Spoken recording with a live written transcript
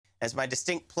It's my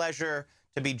distinct pleasure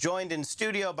to be joined in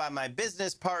studio by my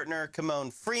business partner,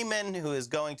 Kymone Freeman, who is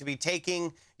going to be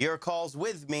taking your calls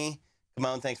with me.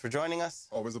 Kymone, thanks for joining us.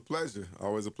 Always a pleasure.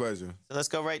 Always a pleasure. So let's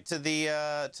go right to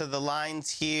the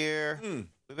lines here.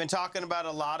 We've been talking about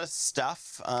a lot of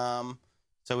stuff.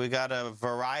 So we've got a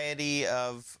variety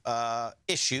of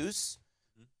issues.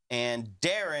 And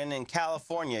Darren in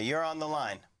California, you're on the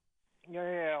line.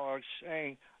 Yeah, Alex.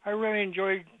 Hey, I really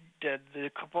enjoyed the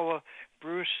couple of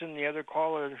Bruce and the other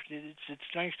caller. It's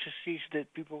nice to see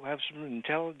that people have some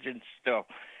intelligence still.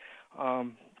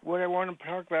 What I want to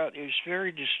talk about is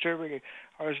very disturbing.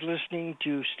 I was listening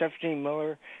to Stephanie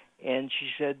Miller, and she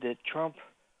said that Trump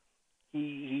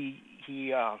he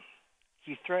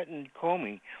threatened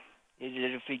Comey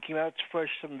that if he came out to push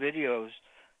some videos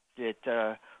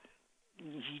that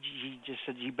he just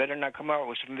said he better not come out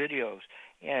with some videos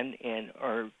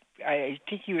or I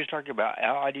think he was talking about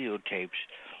audio tapes,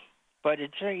 but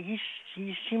it's he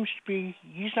seems to be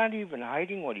he's not even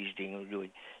hiding what he's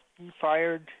doing. He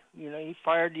fired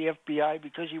the FBI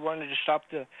because he wanted to stop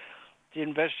the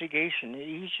investigation.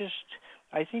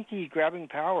 I think he's grabbing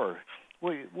power.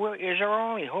 Well, is our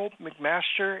only hope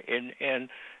McMaster and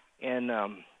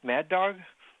Mad Dog?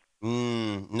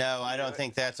 No, I don't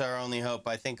think that's our only hope.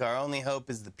 I think our only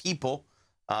hope is the people,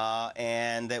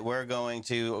 and that we're going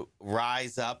to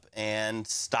rise up and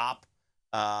stop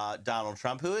Donald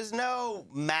Trump, who is no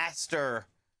master.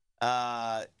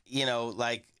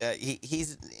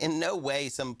 He's in no way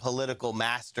some political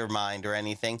mastermind or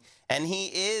anything, and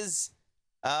he is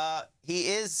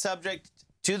subject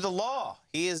to the law.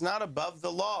 He is not above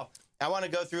the law. I want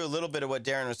to go through a little bit of what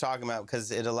Darren was talking about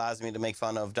because it allows me to make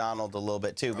fun of Donald a little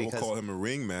bit too. I will call him a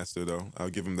ringmaster, though. I'll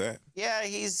give him that. Yeah,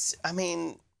 he's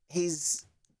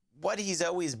what he's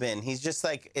always been. He's just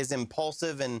like is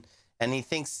impulsive and he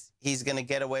thinks he's going to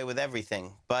get away with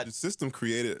everything. But the system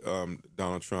created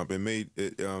Donald Trump and made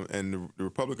it, and the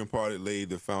Republican Party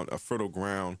laid a fertile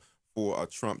ground for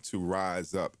Trump to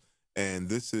rise up. And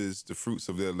this is the fruits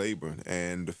of their labor,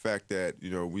 and the fact that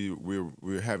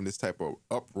we're having this type of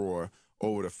uproar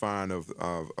over the firing of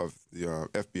the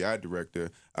FBI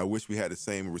director. I wish we had the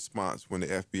same response when the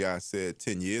FBI said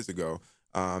 10 years ago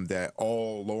that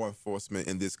all law enforcement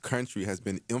in this country has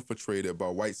been infiltrated by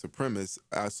white supremacists,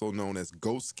 also known as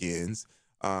ghost skins.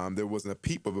 There wasn't a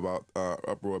peep of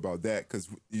uproar about that because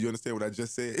you understand what I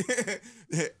just said.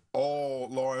 All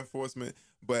law enforcement,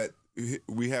 but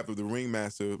we have the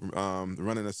ringmaster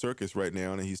running a circus right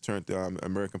now, and he's turned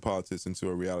American politics into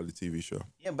a reality TV show.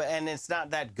 Yeah, and it's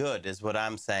not that good, is what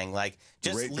I'm saying. Like,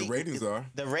 just the ratings are.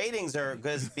 The ratings are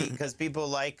good because people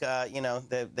like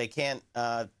they can't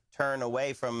turn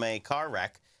away from a car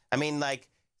wreck. I mean,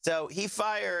 so he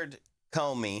fired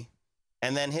Comey,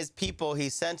 and then he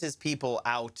sent his people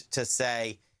out to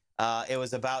say it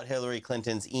was about Hillary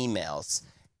Clinton's emails.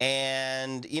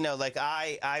 And,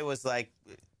 I was like,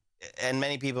 and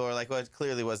many people were like, well, it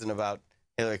clearly wasn't about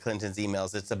Hillary Clinton's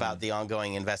emails. It's about the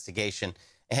ongoing investigation.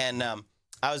 And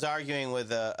I was arguing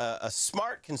with a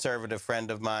smart conservative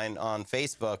friend of mine on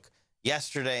Facebook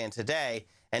yesterday and today,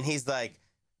 and he's like,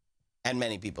 and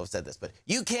many people have said this, but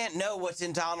you can't know what's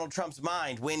in Donald Trump's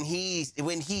mind when he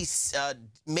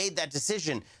made that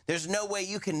decision. There's no way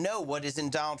you can know what is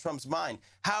in Donald Trump's mind.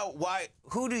 What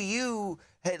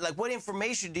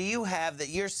information do you have that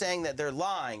you're saying that they're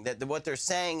lying, that what they're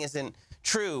saying isn't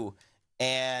true?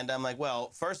 And I'm like,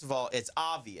 well, first of all, it's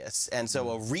obvious. And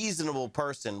so a reasonable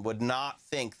person would not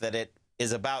think that it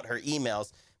is about her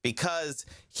emails, because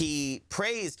he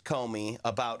praised Comey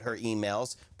about her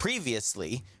emails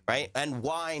previously, right? And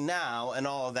why now and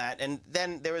all of that. And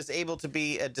then there was able to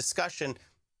be a discussion.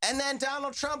 And then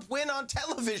Donald Trump went on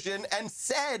television and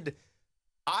said,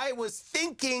 I was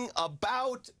thinking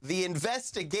about the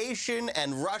investigation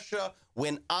and Russia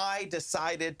when I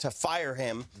decided to fire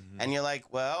him. And you're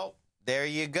like, well, there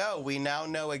you go. We now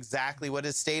know exactly what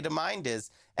his state of mind is.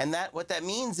 And what that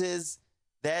means is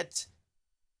that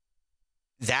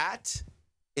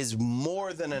is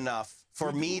more than enough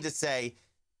for me to say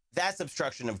that's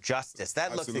obstruction of justice.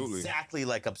 That looks exactly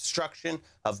like obstruction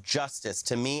of justice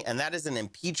to me, and that is an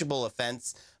impeachable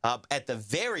offense. At the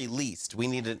very least, we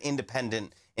need an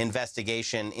independent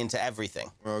investigation into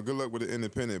everything. Well, good luck with the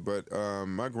independent, but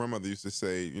my grandmother used to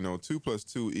say, 2 +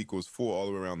 2 = 4 all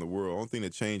the way around the world. The only thing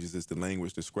that changes is the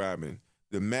language describing.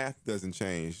 The math doesn't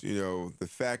change. The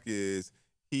fact is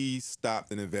he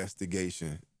stopped an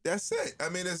investigation. That's it. I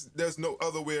mean, there's no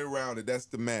other way around it. That's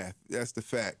the math. That's the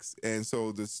facts. And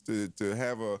so to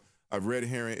have a red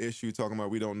herring issue talking about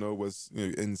we don't know what's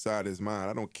inside his mind.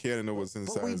 I don't care to know what's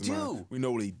inside his mind. We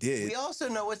know what he did. We also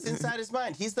know what's inside his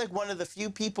mind. He's like one of the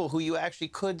few people who you actually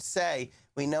could say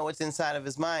we know what's inside of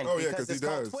his mind Oh, yeah, because he it's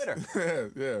called does.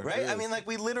 Twitter. yeah. Right? I mean, like,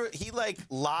 he like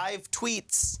live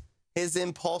tweets his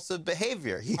impulsive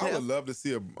behavior. I would love to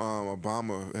see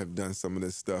Obama have done some of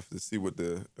this stuff to see what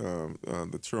the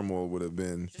turmoil would have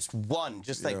been. Just one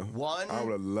I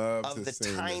would have loved of to the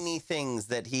seen tiny this. things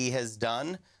that he has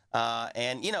done.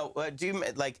 And do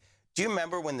you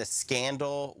remember when the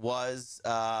scandal was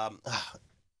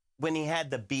when he had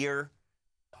the beer?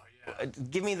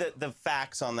 Give me the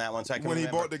facts on that one so I can When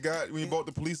remember. he bought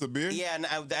the police a beer? Yeah, and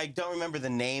I don't remember the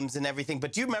names and everything,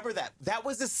 but do you remember that? That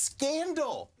was a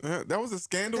scandal. That was a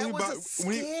scandal. That was a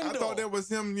scandal. I thought that was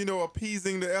him,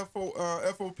 appeasing the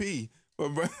FOP.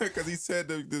 Because he said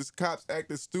the cops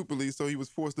acted stupidly, so he was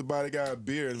forced to buy the guy a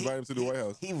beer and invite him to the White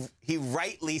House. He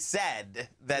rightly said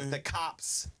that the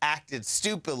cops acted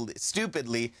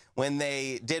stupidly when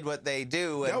they did what they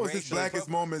do. That was his blackest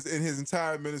moments in his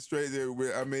entire administration.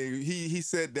 I mean, he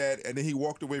said that, and then he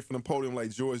walked away from the podium like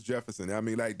George Jefferson. I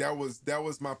mean, like that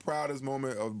was my proudest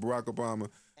moment of Barack Obama.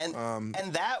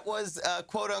 And that was a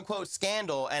quote unquote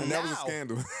scandal. And that was a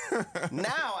scandal.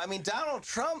 Now, I mean, Donald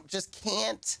Trump just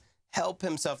can't help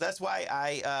himself. That's why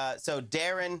so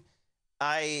Darren,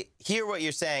 I hear what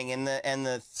you're saying, and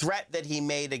the threat that he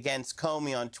made against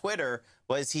Comey on Twitter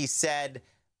was he said,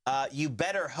 you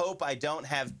better hope I don't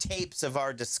have tapes of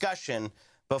our discussion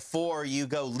before you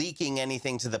go leaking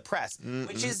anything to the press,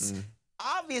 which is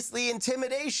obviously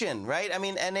intimidation, right? I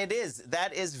mean, and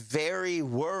that is very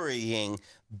worrying.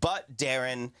 But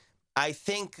Darren, I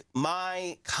think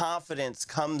my confidence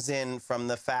comes in from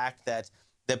the fact that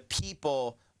the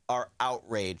people are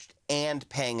outraged and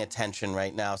paying attention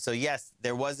right now. So yes,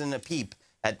 there wasn't a peep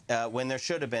at when there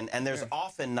should have been, and there's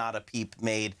often not a peep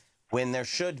made when there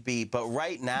should be. But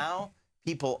right now,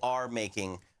 people are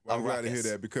making a I'm glad to hear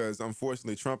ruckus. that, because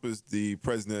unfortunately, Trump is the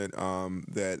president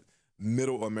that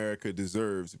middle America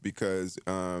deserves, because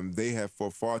they have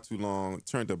for far too long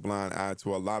turned a blind eye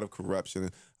to a lot of corruption,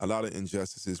 a lot of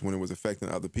injustices when it was affecting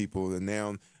other people, and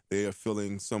now they are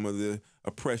feeling some of the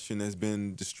oppression that's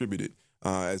been distributed.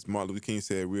 As Martin Luther King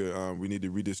said, we need to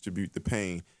redistribute the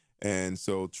pain. And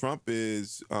so Trump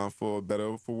is, for better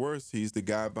or for worse, he's the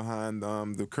guy behind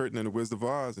the curtain in the Wizard of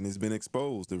Oz, and he's been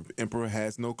exposed. The emperor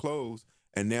has no clothes.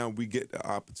 And now we get the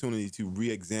opportunity to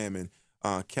re-examine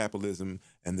capitalism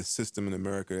and the system in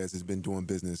America as it's been doing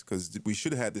business, because we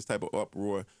should have had this type of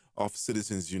uproar off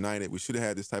Citizens United. We should have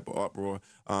had this type of uproar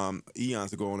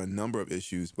eons ago on a number of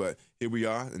issues. But here we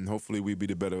are, and hopefully we'll be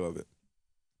the better of it.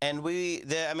 And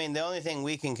the only thing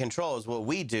we can control is what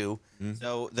we do.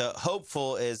 So the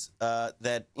hopeful is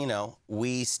that,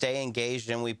 we stay engaged,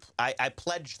 and I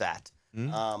pledge that.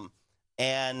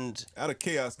 And out of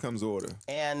chaos comes order.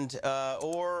 And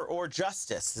or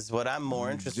justice is what I'm more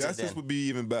interested in. Justice would be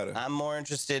even better. I'm more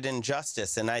interested in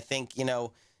justice. And I think,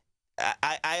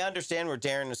 I understand where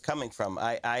Darren is coming from.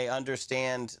 I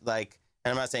understand, and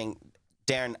I'm not saying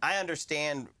Darren, I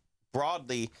understand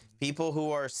broadly people who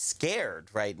are scared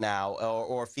right now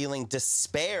or feeling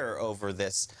despair over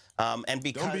this. And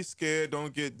because don't be scared,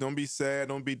 don't be sad,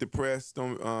 don't be depressed,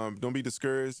 don't be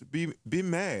discouraged. Be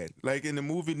mad. Like in the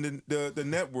movie the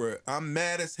Network, I'm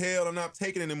mad as hell, I'm not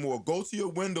taking it anymore. Go to your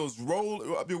windows,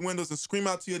 roll up your windows and scream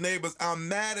out to your neighbors, I'm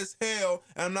mad as hell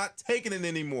and I'm not taking it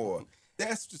anymore.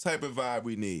 That's the type of vibe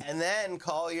we need. And then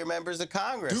call your members of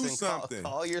Congress. Do and something.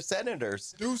 Call your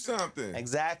senators. Do something.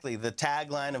 Exactly. The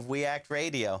tagline of We Act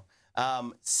Radio.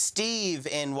 Steve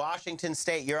in Washington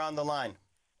State, you're on the line.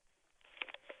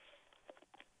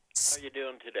 How you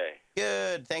doing today?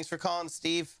 Good. Thanks for calling,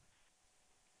 Steve.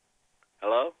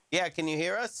 Hello? Yeah, can you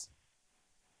hear us?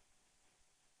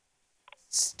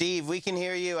 Steve, we can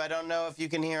hear you. I don't know if you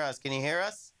can hear us. Can you hear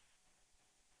us?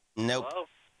 Nope. Hello?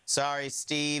 Sorry,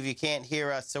 Steve, you can't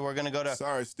hear us, so we're going to go to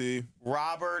Sorry, Steve.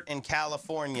 Robert in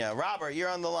California. Robert, you're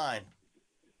on the line.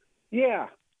 Yeah.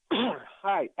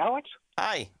 Hi, Alex?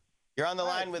 Hi. You're on the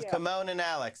Hi, line with yeah. Kymone and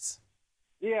Alex.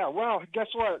 Yeah, well, guess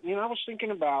what? I was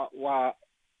thinking about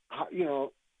the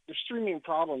streaming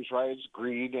problems, right? It's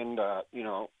greed and,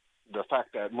 the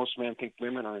fact that most men think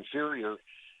women are inferior.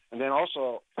 And then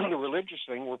also the religious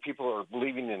thing where people are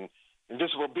believing in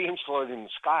invisible beings floating in the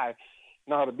sky.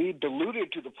 Now, to be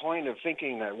deluded to the point of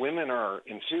thinking that women are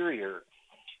inferior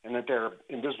and that they're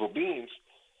invisible beings,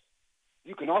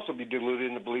 you can also be deluded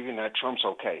into believing that Trump's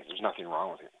okay. There's nothing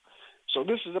wrong with him. So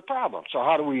this is a problem. So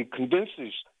how do we convince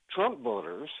these Trump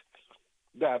voters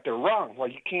that they're wrong? Well,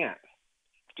 you can't.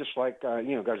 Just like, guys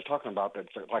are talking about that,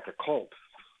 it's like a cult.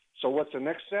 So what's the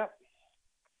next step?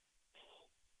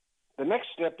 The next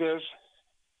step is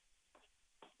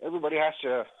everybody has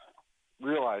to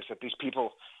realize that these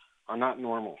people are not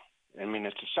normal. I mean,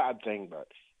 it's a sad thing, but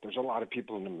there's a lot of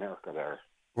people in America there.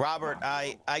 Robert,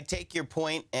 I take your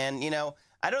point, and,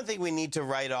 I don't think we need to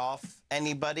write off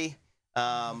anybody.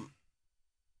 At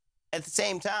the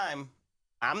same time,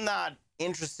 I'm not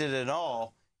interested at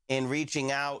all in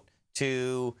reaching out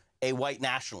to a white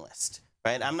nationalist,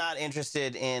 right? I'm not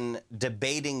interested in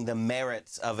debating the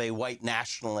merits of a white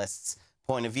nationalist's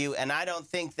point of view, and I don't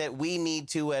think that we need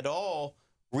to at all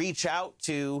reach out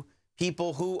to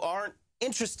people who aren't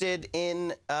interested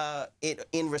in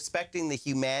respecting the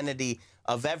humanity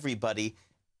of everybody,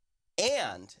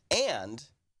 and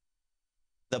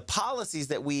the policies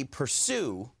that we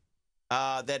pursue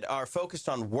that are focused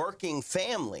on working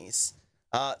families.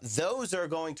 Those are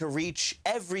going to reach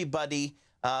everybody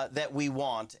that we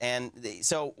want. And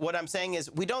so what I'm saying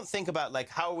is, we don't think about, like,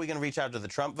 how are we going to reach out to the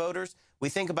Trump voters? We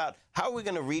think about, how are we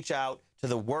going to reach out to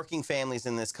the working families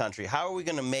in this country? How are we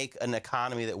going to make an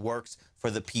economy that works for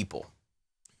the people?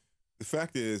 The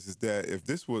fact is that if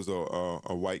this was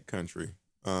a white country,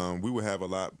 we would have a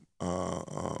lot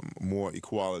more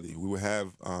equality. We would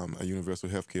have a universal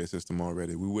health care system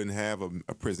already. We wouldn't have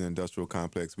a prison industrial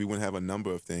complex. We wouldn't have a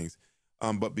number of things.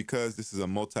 But because this is a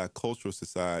multicultural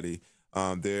society,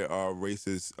 there are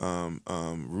racist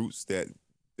roots that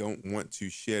don't want to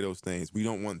share those things. We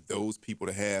don't want those people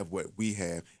to have what we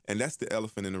have. And that's the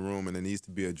elephant in the room, and it needs to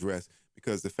be addressed,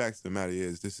 because the fact of the matter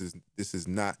is, this is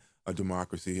not a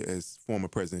democracy, as former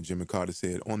President Jimmy Carter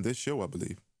said on this show, I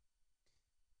believe.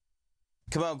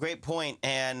 Kymone, great point,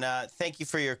 and thank you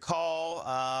for your call.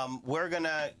 We're going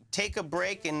to take a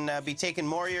break and be taking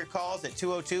more of your calls at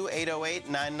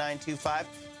 202-808-9925.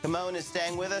 Kymone is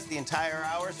staying with us the entire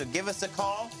hour, so give us a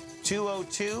call,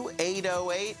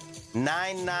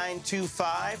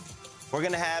 202-808-9925. We're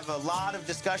going to have a lot of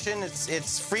discussion.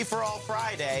 It's Free-for-All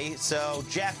Friday, so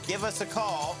Jeff, give us a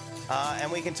call, and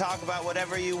we can talk about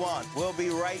whatever you want. We'll be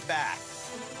right back.